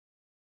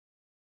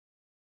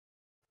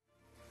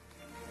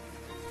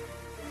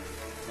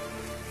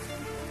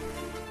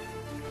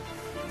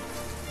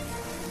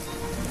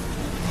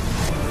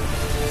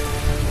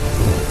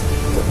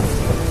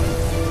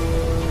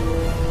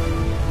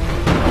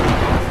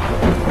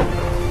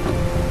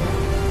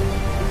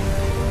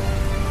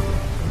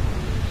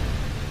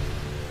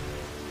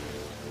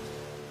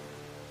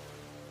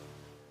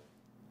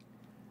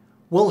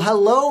Well,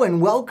 hello and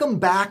welcome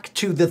back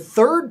to the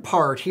third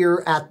part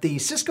here at the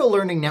Cisco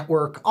Learning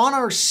Network on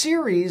our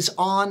series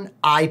on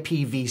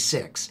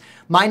IPv6.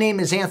 My name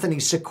is Anthony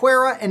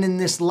Sequeira, and in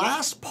this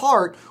last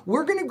part,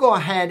 we're going to go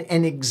ahead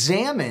and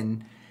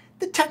examine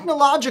the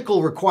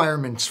technological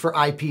requirements for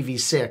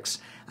IPv6.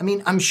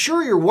 I'm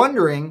sure you're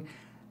wondering,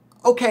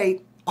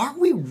 okay, are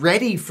we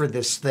ready for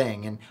this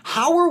thing? And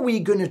how are we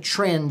going to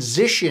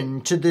transition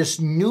to this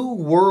new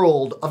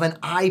world of an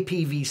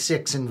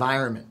IPv6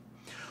 environment?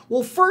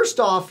 Well, first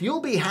off,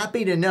 you'll be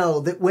happy to know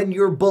that when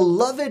your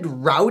beloved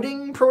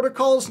routing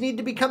protocols need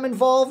to become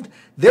involved,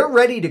 they're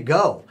ready to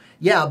go.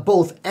 Yeah,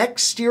 both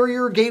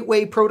exterior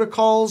gateway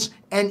protocols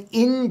and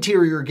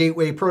interior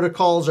gateway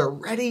protocols are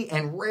ready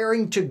and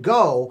raring to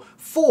go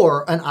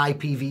for an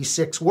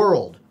IPv6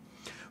 world.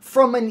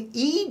 From an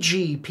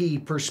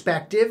EGP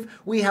perspective,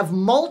 we have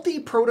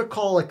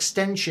multi-protocol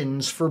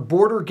extensions for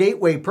Border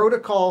Gateway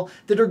Protocol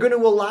that are going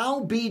to allow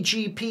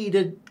BGP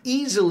to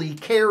easily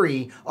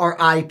carry our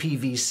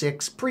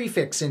IPv6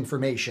 prefix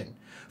information.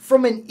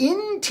 From an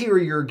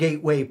interior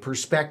gateway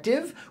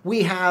perspective,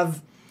 we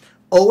have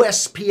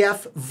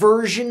OSPF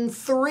version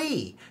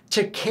 3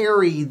 to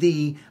carry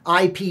the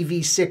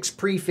IPv6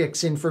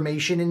 prefix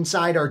information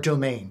inside our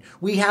domain.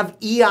 We have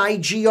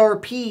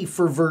EIGRP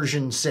for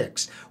version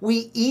 6.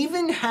 We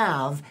even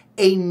have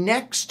a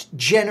next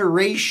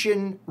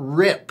generation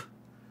RIP.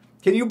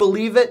 Can you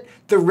believe it?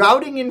 The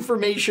Routing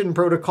Information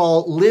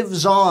Protocol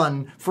lives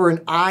on for an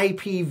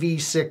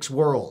IPv6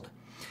 world.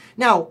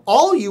 Now,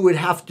 all you would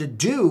have to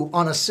do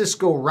on a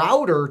Cisco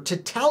router to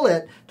tell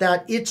it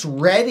that it's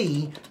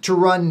ready to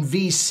run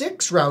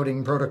v6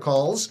 routing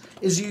protocols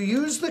is you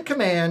use the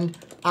command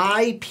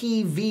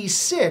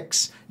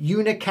IPv6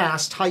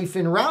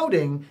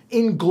 unicast-routing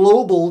in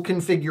global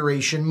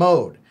configuration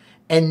mode.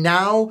 And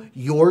now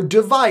your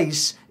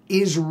device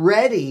is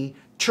ready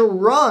to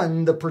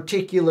run the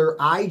particular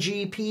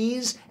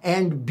IGPs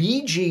and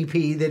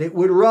BGP that it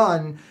would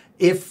run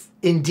if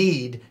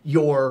indeed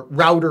your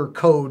router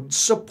code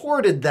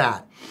supported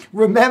that.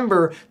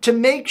 Remember, to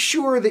make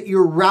sure that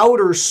your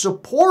router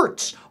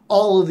supports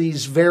all of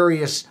these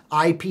various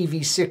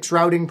IPv6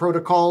 routing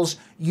protocols,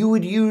 you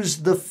would use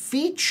the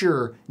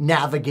feature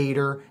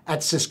navigator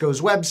at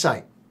Cisco's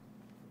website.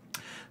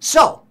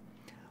 So,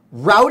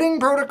 routing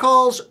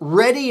protocols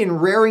ready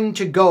and raring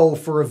to go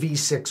for a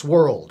v6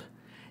 world.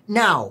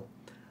 Now,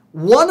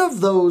 one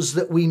of those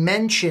that we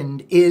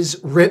mentioned is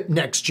RIP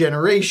Next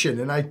Generation,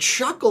 and I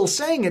chuckle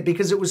saying it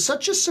because it was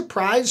such a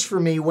surprise for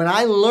me when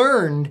I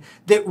learned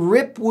that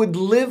RIP would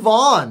live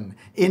on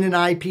in an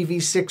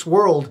IPv6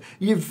 world.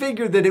 You'd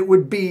figure that it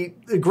would be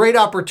a great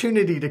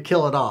opportunity to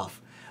kill it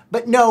off.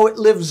 But no, it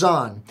lives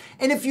on.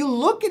 And if you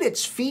look at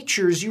its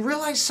features, you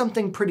realize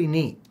something pretty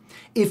neat.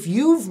 If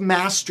you've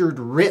mastered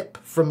RIP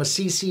from a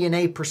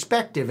CCNA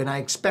perspective, and I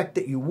expect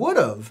that you would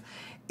have,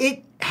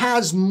 it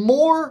has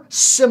more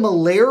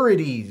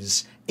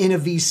similarities in a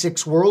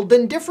v6 world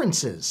than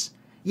differences.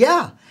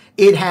 Yeah,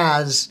 it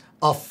has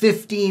a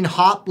 15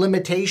 hop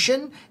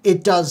limitation.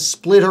 It does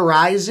split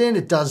horizon.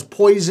 It does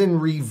poison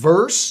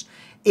reverse.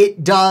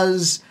 It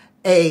does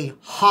a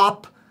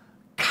hop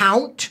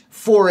count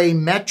for a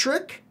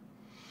metric.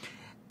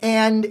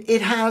 And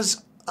it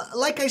has,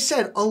 like I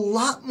said, a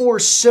lot more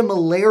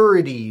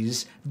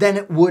similarities than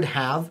it would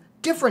have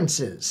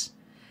differences.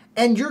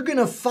 And you're going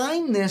to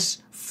find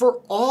this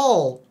for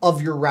all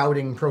of your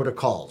routing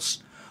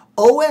protocols.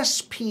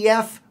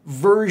 OSPF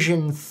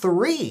version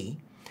 3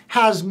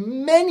 has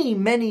many,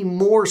 many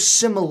more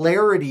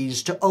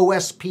similarities to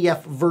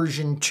OSPF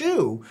version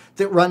 2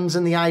 that runs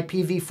in the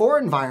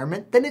IPv4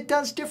 environment than it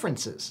does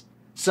differences.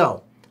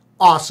 So,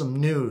 awesome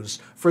news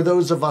for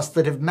those of us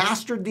that have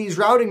mastered these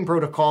routing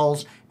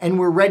protocols and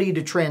we're ready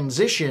to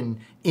transition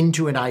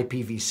into an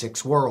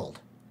IPv6 world.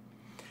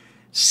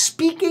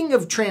 Speaking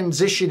of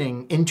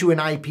transitioning into an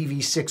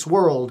IPv6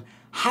 world,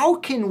 how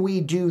can we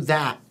do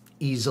that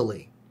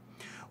easily?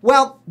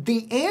 Well,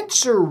 the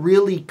answer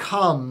really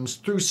comes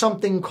through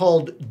something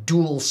called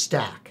dual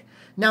stack.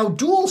 Now,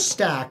 dual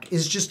stack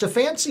is just a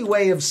fancy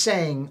way of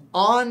saying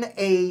on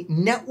a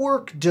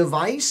network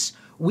device,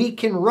 we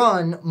can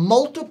run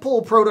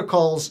multiple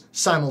protocols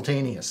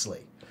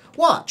simultaneously.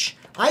 Watch,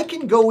 I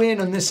can go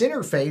in on this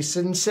interface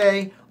and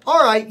say,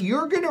 all right,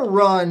 you're going to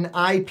run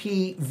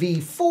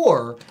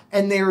IPv4,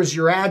 and there's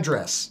your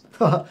address.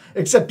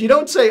 Except you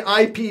don't say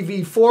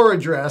IPv4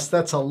 address.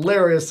 That's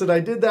hilarious that I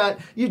did that.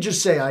 You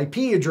just say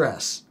IP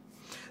address.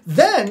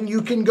 Then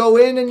you can go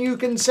in and you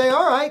can say,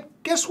 all right,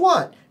 guess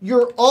what?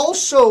 You're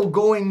also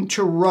going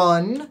to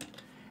run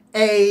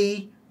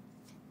a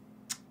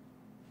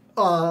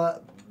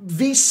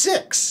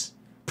v6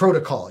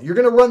 protocol. You're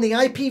going to run the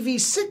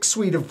IPv6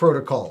 suite of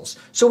protocols.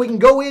 So we can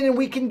go in and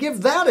we can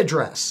give that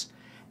address.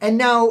 And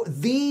now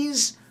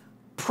these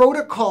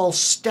protocol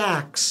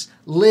stacks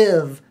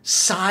live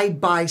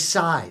side by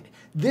side.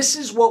 This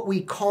is what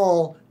we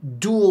call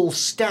dual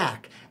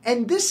stack.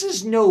 And this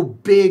is no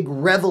big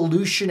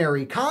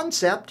revolutionary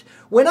concept.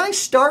 When I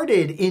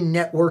started in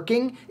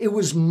networking, it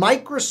was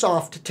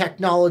Microsoft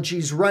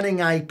Technologies running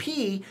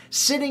IP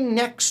sitting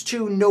next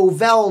to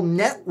Novell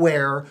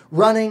NetWare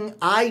running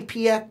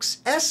IPX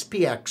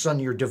SPX on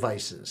your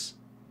devices.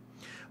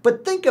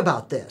 But think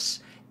about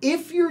this.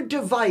 If your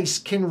device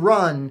can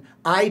run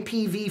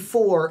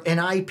IPv4 and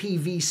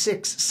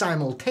IPv6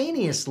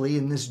 simultaneously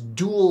in this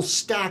dual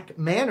stack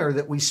manner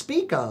that we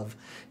speak of,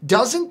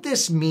 doesn't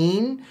this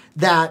mean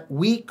that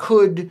we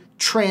could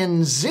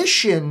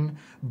transition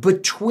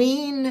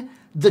between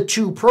the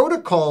two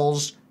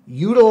protocols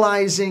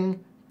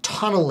utilizing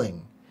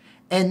tunneling?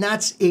 And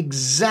that's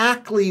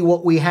exactly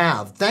what we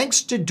have.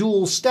 Thanks to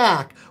dual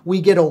stack,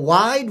 we get a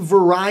wide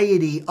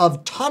variety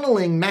of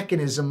tunneling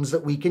mechanisms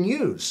that we can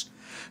use.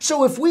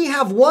 So if we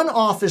have one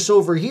office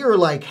over here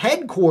like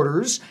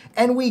headquarters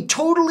and we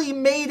totally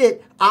made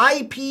it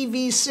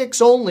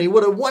IPv6 only,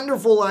 what a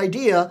wonderful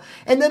idea.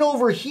 And then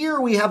over here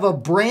we have a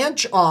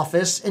branch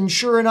office and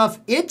sure enough,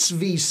 it's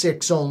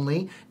V6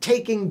 only,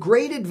 taking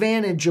great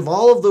advantage of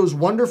all of those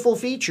wonderful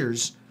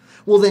features.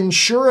 Well then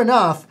sure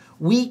enough,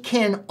 we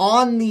can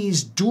on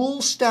these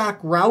dual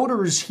stack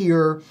routers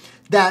here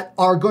that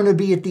are going to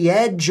be at the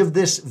edge of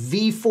this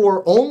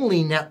V4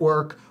 only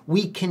network,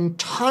 we can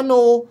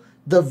tunnel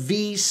the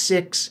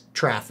V6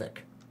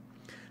 traffic.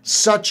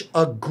 Such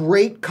a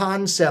great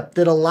concept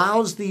that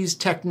allows these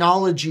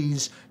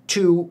technologies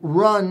to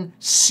run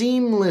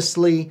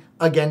seamlessly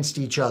against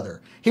each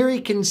other. Here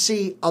you can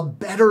see a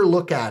better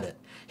look at it.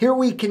 Here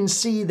we can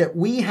see that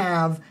we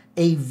have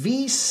a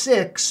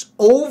V6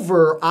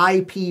 over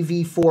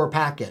IPv4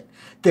 packet.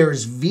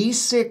 There's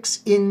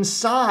V6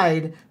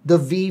 inside the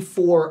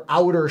V4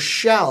 outer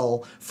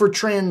shell for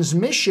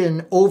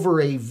transmission over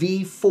a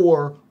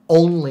V4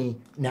 only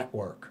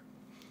network.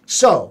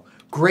 So,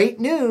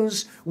 great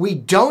news, we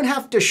don't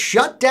have to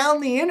shut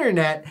down the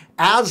internet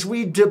as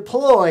we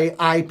deploy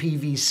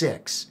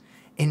IPv6.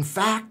 In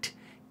fact,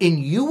 in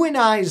you and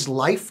I's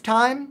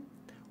lifetime,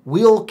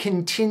 we'll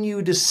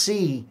continue to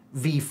see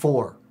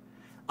V4.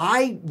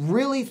 I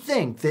really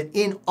think that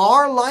in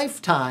our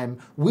lifetime,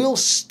 we'll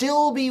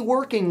still be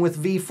working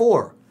with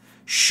V4.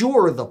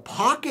 Sure, the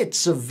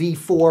pockets of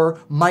V4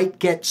 might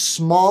get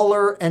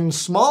smaller and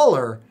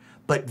smaller,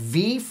 but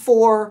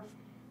V4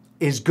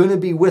 is going to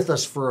be with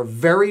us for a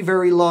very,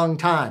 very long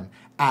time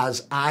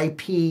as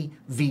IPv6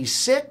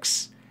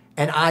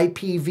 and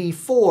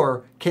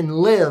IPv4 can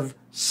live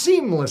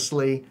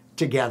seamlessly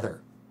together.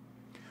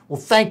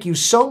 Well, thank you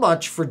so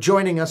much for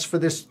joining us for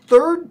this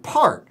third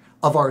part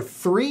of our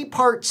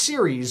three-part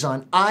series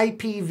on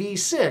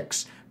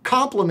IPv6,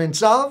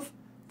 compliments of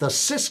the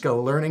Cisco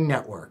Learning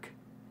Network.